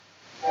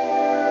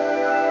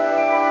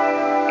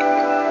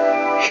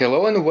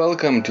Hello and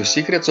welcome to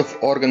Secrets of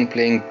Organ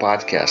Playing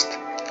podcast.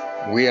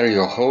 We are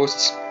your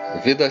hosts,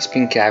 Vidas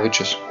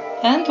Pinkevičius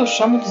and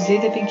Aušra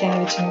Mutuzėtė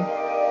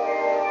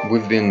Pinkevičienė.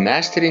 We've been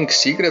mastering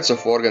secrets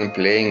of organ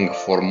playing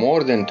for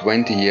more than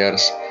 20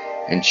 years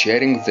and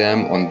sharing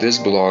them on this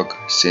blog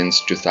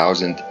since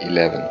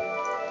 2011.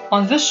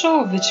 On this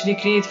show, which we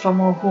create from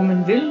our home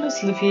in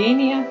Vilnius,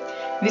 Lithuania,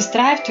 we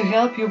strive to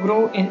help you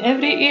grow in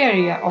every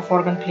area of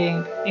organ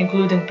playing,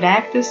 including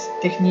practice,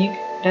 technique,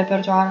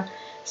 repertoire,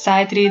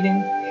 sight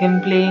reading, hymn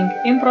playing,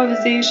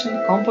 improvisation,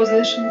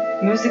 composition,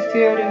 music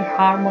theory,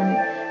 harmony,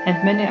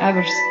 and many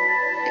others.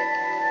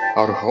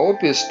 Our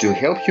hope is to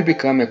help you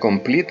become a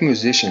complete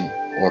musician,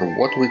 or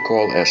what we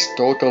call as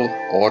total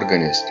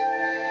organist,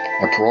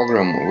 a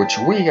program which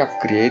we have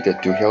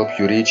created to help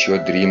you reach your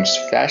dreams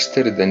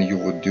faster than you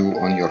would do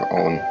on your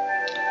own.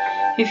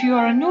 If you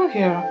are new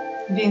here,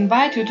 we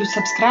invite you to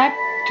subscribe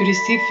to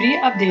receive free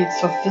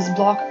updates of this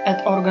blog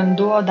at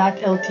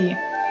organduo.lt.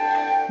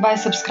 By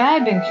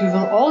subscribing, you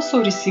will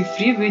also receive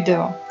free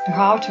video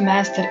how to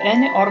master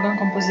any organ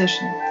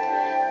composition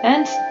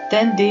and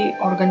 10-day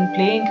organ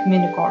playing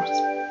mini course.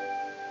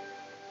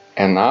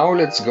 And now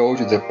let's go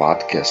to the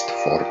podcast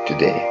for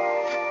today.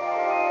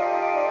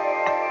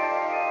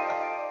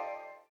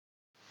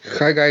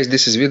 Hi guys,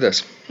 this is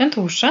Vidas. And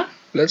Aušra.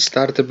 Let's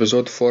start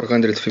episode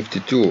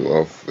 452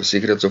 of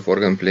Secrets of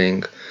Organ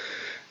Playing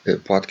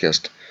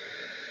podcast.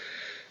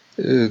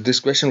 This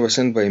question was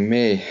sent by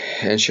May,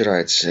 and she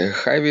writes,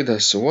 Hi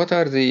Vidas, what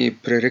are the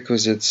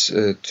prerequisites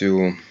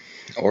to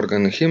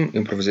organ hymn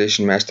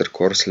improvisation master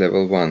course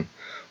level 1?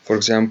 For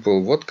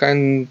example, what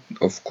kind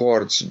of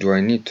chords do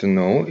I need to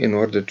know in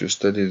order to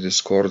study this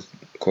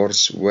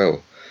course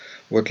well?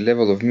 What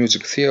level of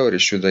music theory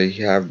should I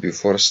have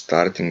before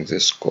starting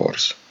this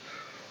course?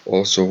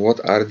 Also, what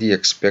are the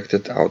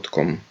expected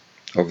outcome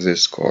of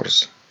this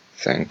course?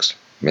 Thanks,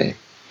 May.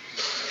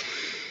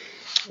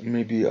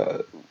 Maybe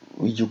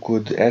you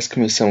could ask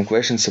me some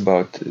questions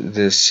about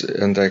this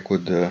and I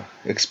could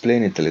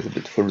explain it a little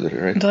bit further,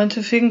 right? Don't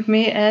you think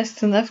May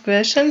asked enough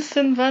questions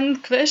in one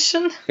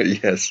question?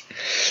 Yes.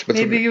 But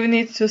maybe you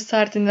need to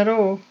start in a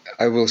row.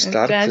 I will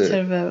start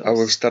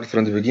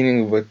from the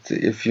beginning, but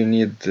if you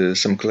need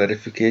some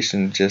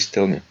clarification, just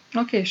tell me.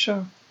 Okay,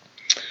 sure.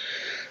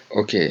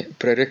 Okay,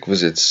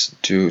 prerequisites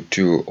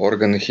to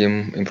organ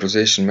hymn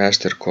improvisation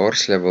master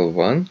course level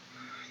 1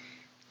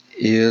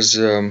 is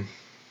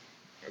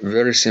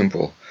very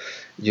simple.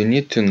 You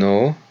need to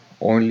know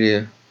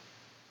only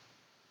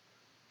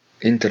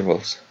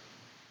intervals.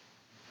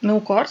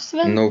 No chords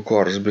then? No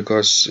chords,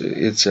 because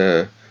it's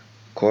a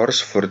course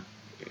for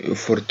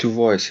two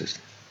voices.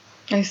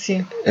 I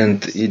see.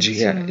 And each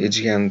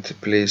hand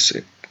plays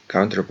a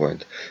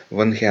counterpoint.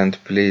 One hand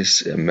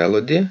plays a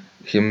melody,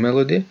 hymn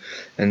melody,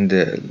 and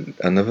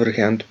another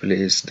hand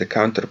plays the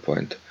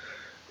counterpoint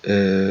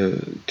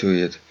to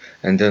it,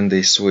 and then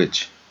they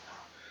switch.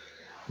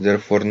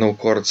 Therefore, no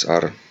chords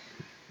are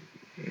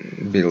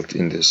built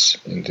in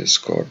this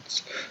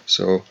chords.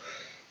 So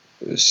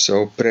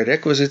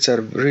prerequisites are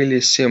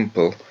really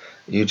simple.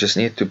 You just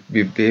need to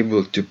be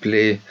able to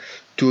play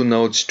two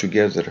notes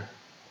together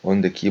on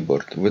the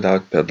keyboard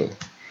without pedal.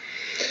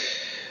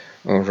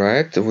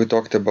 Alright, we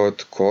talked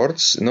about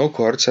chords. No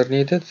chords are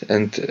needed.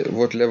 And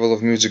what level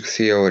of music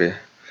theory?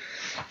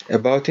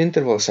 About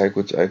intervals I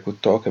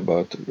could talk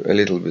about a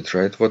little bit,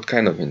 right? What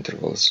kind of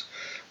intervals?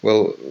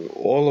 Well,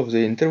 all of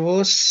the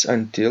intervals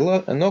until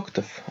an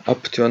octave,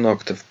 up to an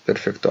octave,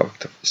 perfect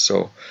octave.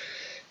 So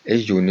a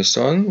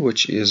unison,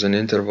 which is an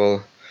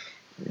interval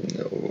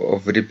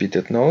of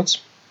repeated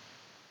notes,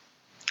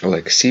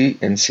 like C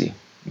and C.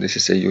 This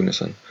is a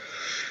unison.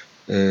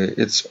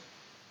 It's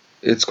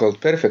called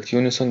perfect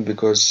unison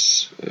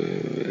because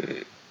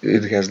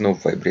it has no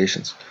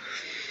vibrations.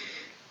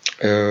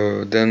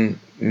 Then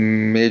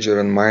major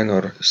and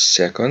minor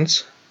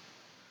seconds.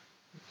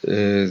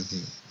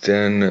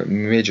 Then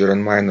major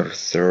and minor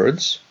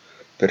thirds,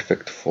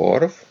 perfect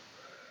fourth,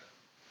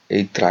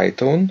 a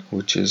tritone,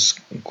 which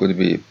could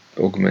be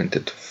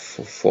augmented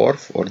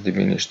fourth or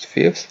diminished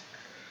fifth,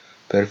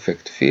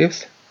 perfect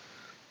fifth,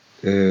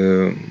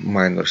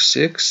 minor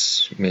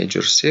sixth,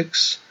 major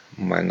sixth,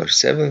 minor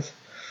seventh,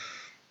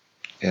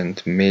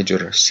 and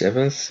major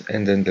seventh,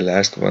 and then the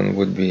last one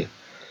would be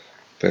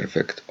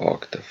perfect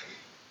octave.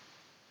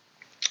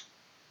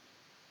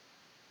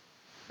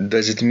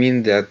 Does it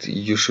mean that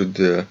you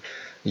should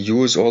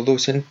use all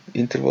those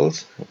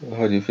intervals?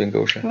 How do you think,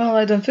 Aušra? Well,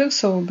 I don't think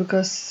so,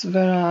 because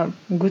there are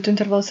good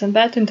intervals and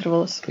bad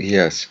intervals.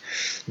 Yes,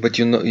 but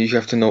you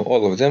have to know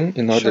all of them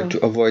in order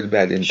to avoid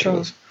bad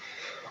intervals.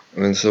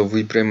 Sure. And so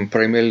we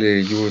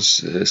primarily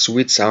use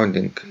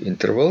sweet-sounding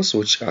intervals,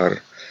 which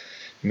are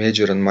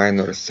major and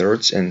minor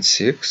thirds and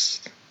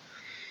sixths,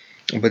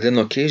 but then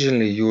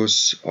occasionally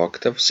use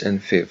octaves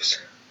and fifths.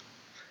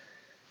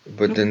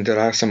 But then there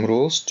are some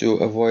rules to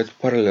avoid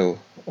parallel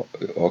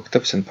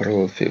octaves and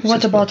parallel fifths.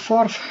 What about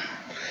fourth?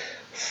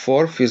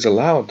 Fourth is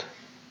allowed.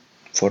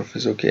 Fourth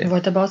is okay.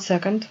 What about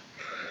second?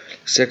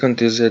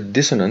 Second is a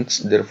dissonance,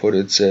 therefore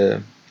it's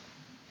a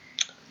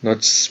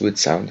not sweet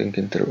sounding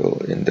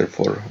interval, and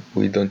therefore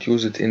we don't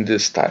use it in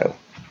this style.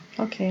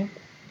 Okay.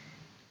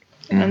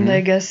 And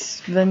I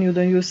guess then you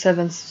don't use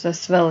sevenths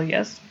as well,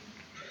 yes?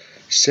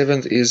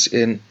 Seventh is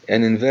an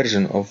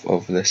inversion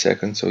of the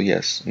second, so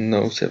yes,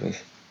 no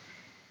seventh.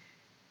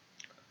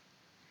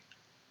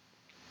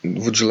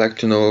 Would you like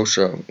to know,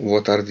 Osha,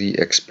 what are the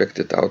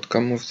expected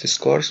outcome of this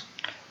course?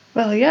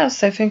 Well,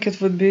 yes, I think it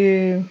would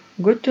be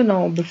good to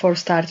know before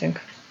starting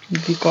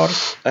the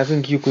course. I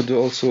think you could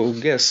also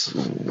guess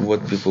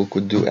what people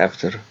could do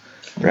after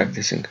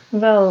practicing.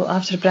 Well,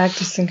 after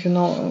practicing,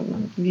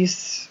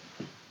 these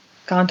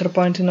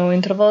counterpoint,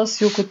 intervals,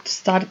 you could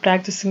start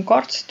practicing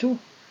chords too.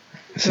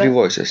 Three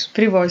voices.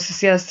 Three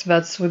voices, yes,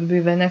 that would be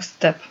the next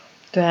step,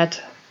 to add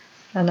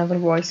another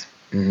voice.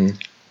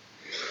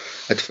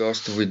 At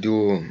first we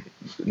do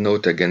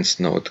note against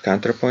note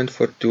counterpoint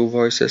for two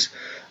voices,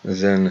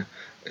 then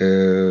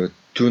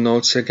two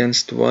notes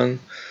against one,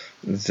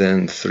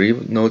 then three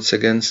notes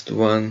against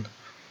one,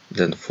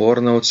 then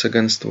four notes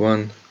against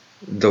one,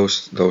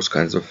 those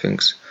kinds of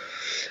things.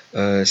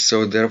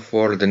 So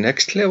therefore the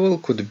next level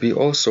could be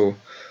also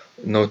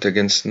note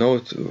against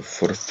note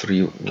for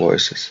three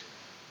voices,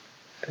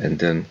 and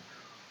then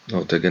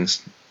note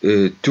against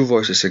two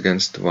voices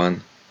against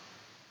one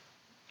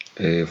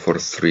for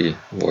three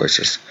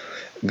voices,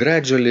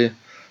 gradually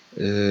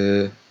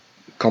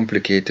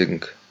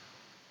complicating,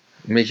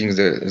 making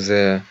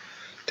the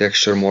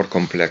texture more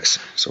complex,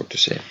 so to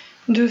say.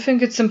 Do you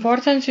think it's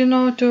important,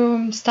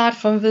 to start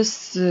from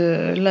this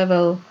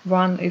level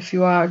 1 if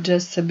you are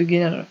just a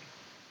beginner?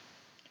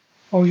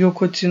 Or you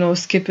could,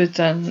 skip it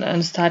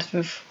and start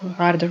with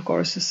harder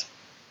courses?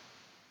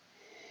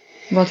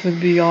 What would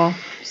be your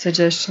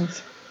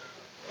suggestions?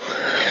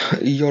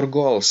 Your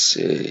goals,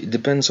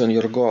 depends on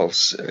your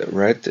goals,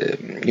 right?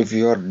 If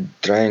you are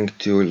trying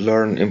to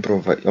learn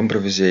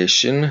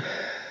improvisation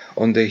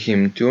on the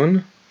hymn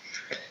tune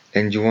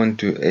and you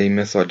want a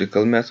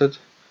methodical method,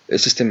 a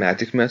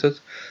systematic method,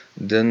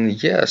 then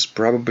yes,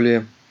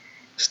 probably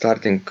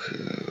starting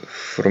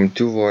from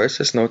two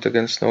voices, note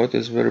against note,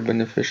 is very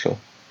beneficial.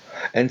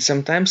 And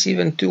sometimes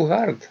even too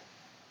hard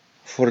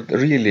for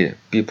really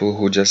people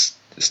who just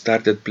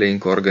started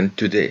playing organ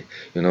today.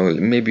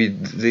 Maybe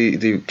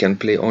they can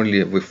play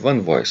only with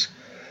one voice.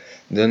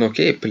 Then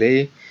okay,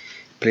 play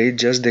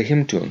just the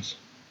hymn tunes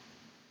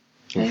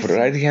with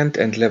right hand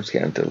and left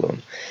hand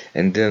alone,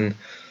 and then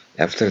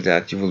after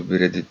that you will be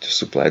ready to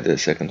supply the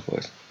second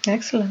voice.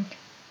 Excellent.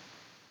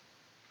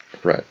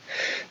 Right.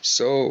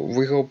 So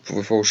we hope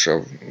with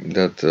Osha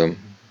that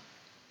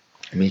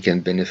we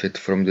can benefit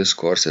from this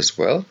course as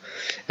well,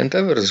 and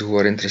others who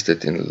are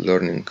interested in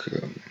learning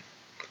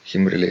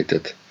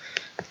hymn-related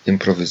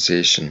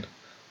improvisation,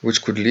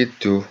 which could lead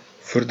to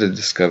further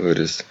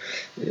discoveries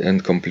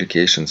and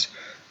complications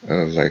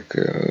like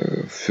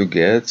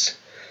fuguettes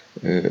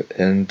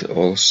and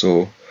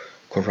also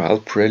chorale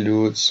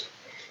preludes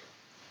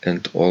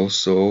and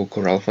also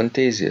chorale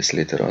fantasias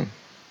later on.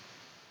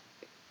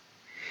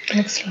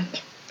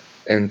 Excellent.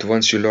 And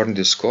once you learn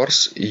this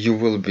course, you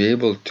will be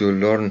able to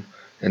learn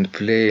and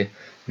play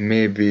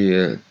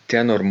maybe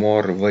 10 or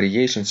more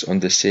variations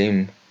on the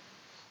same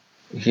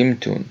hymn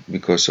tune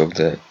because of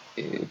the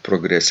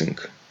progressing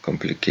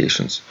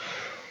complications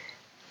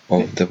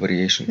of the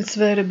variation. It's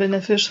very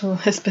beneficial,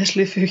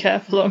 especially if you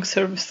have long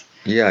service.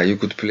 Yeah, you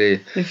could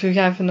play. If you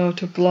have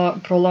to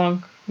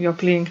prolong your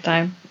playing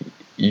time.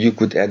 You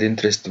could add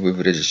interest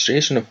with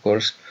registration, of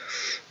course,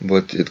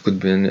 but it could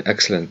be an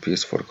excellent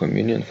piece for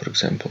communion, for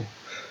example,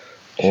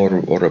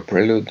 or a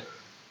prelude.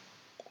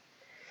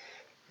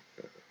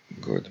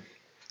 Good.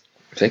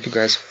 Thank you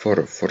guys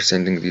for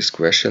sending these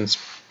questions.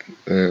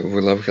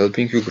 We love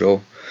helping you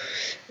grow.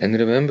 And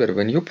remember,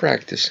 when you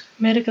practice,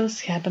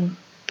 miracles happen.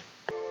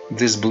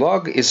 This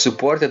blog is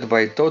supported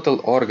by Total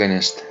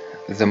Organist,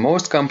 the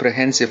most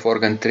comprehensive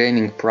organ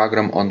training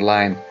program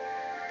online,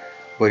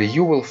 where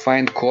you will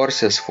find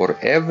courses for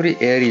every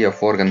area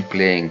of organ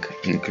playing,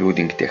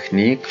 including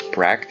technique,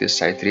 practice,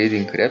 sight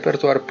reading,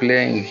 repertoire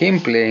playing,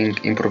 hymn playing,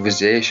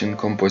 improvisation,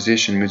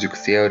 composition, music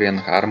theory and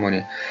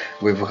harmony,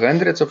 with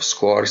hundreds of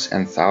scores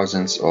and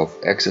thousands of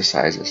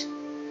exercises.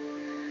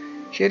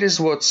 Here is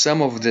what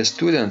some of the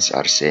students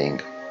are saying.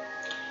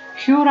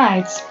 Hugh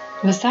writes,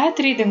 "The sight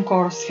reading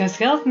course has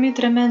helped me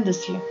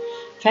tremendously.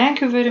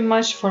 Thank you very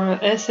much for your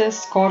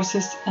SS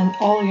courses and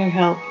all your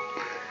help."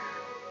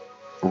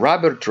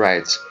 Robert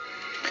writes,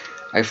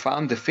 "I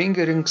found the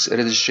fingerings,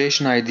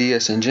 registration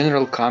ideas and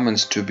general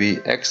comments to be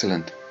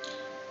excellent."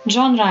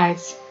 John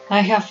writes,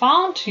 "I have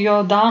found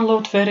your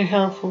download very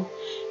helpful.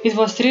 It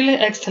was really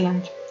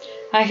excellent.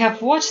 I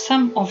have watched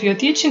some of your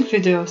teaching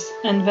videos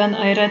and when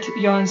I read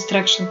your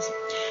instructions,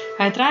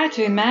 I tried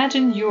to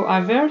imagine you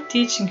are there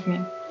teaching me.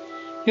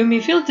 You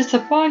may feel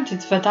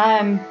disappointed that I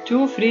am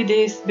 2-3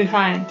 days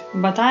behind,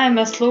 but I am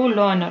a slow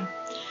learner,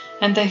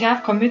 and I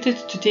have committed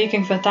to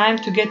taking the time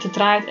to get it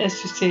right, as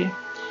you say.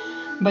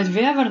 But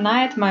the other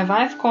night my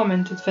wife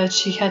commented that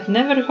she had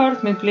never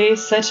heard me play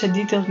such a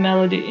detailed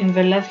melody in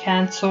the left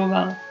hand so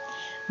well.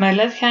 My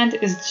left hand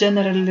is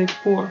generally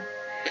poor."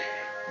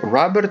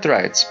 Robert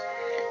writes,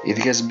 It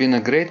has been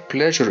a great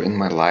pleasure in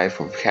my life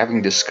of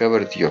having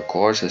discovered your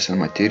courses and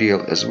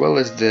material as well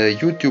as the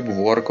YouTube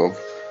work of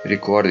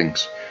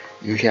recordings.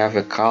 You have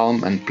a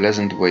calm and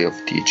pleasant way of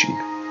teaching.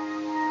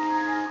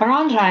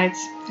 Ron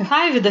writes,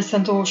 "Hi Vidas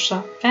and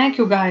Ausra, thank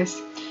you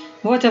guys.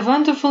 What a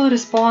wonderful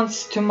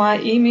response to my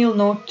email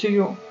note to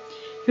you.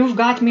 You've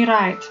got me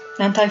right,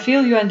 and I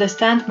feel you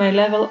understand my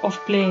level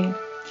of playing.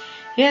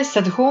 Yes,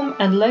 at home,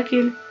 and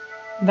lucky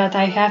that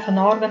I have an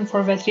organ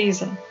for that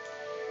reason.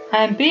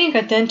 I am paying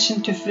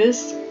attention to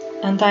this,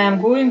 and I am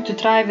going to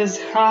try this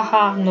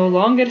haha no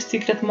longer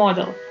secret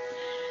model.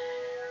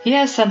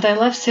 Yes, and I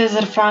love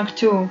Cesar Frank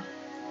too.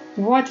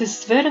 What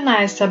is very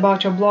nice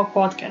about your blog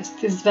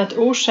podcast is that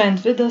Ausra and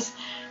Vidas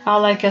are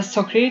like a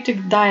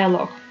Socratic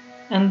dialogue,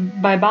 and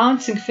by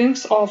bouncing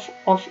things off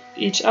of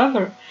each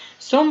other,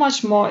 so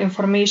much more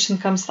information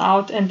comes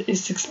out and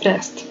is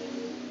expressed.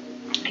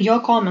 Your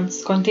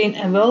comments contain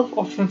a wealth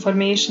of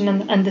information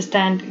and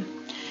understanding.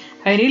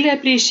 I really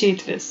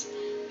appreciate this.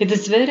 It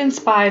is very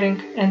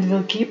inspiring and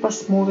will keep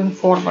us moving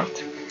forward."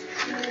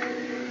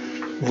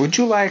 Would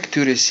you like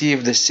to receive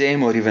the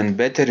same or even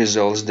better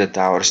results that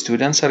our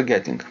students are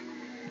getting?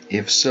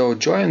 If so,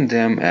 join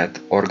them at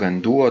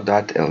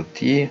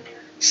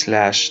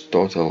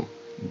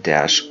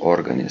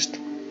organduo.lt/total-organist.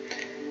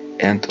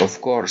 And of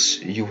course,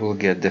 you will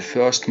get the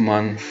first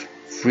month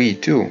free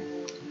too.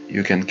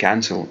 You can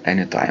cancel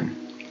anytime.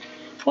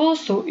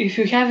 Also, if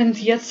you haven't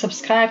yet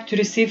subscribed to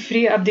receive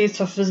free updates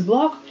of this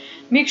blog,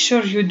 make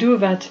sure you do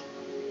that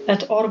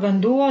at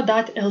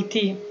organduo.lt.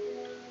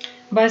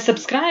 By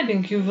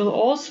subscribing, you will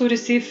also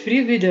receive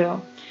free video,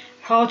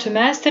 how to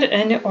master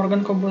any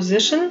organ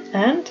composition,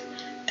 and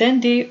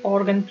 10-day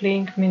organ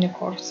playing mini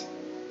course.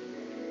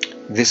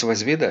 This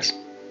was Vidas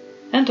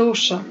and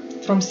Ausra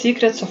from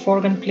Secrets of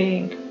Organ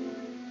Playing.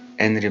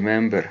 And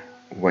remember,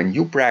 when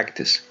you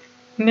practice,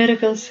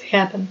 miracles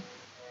happen.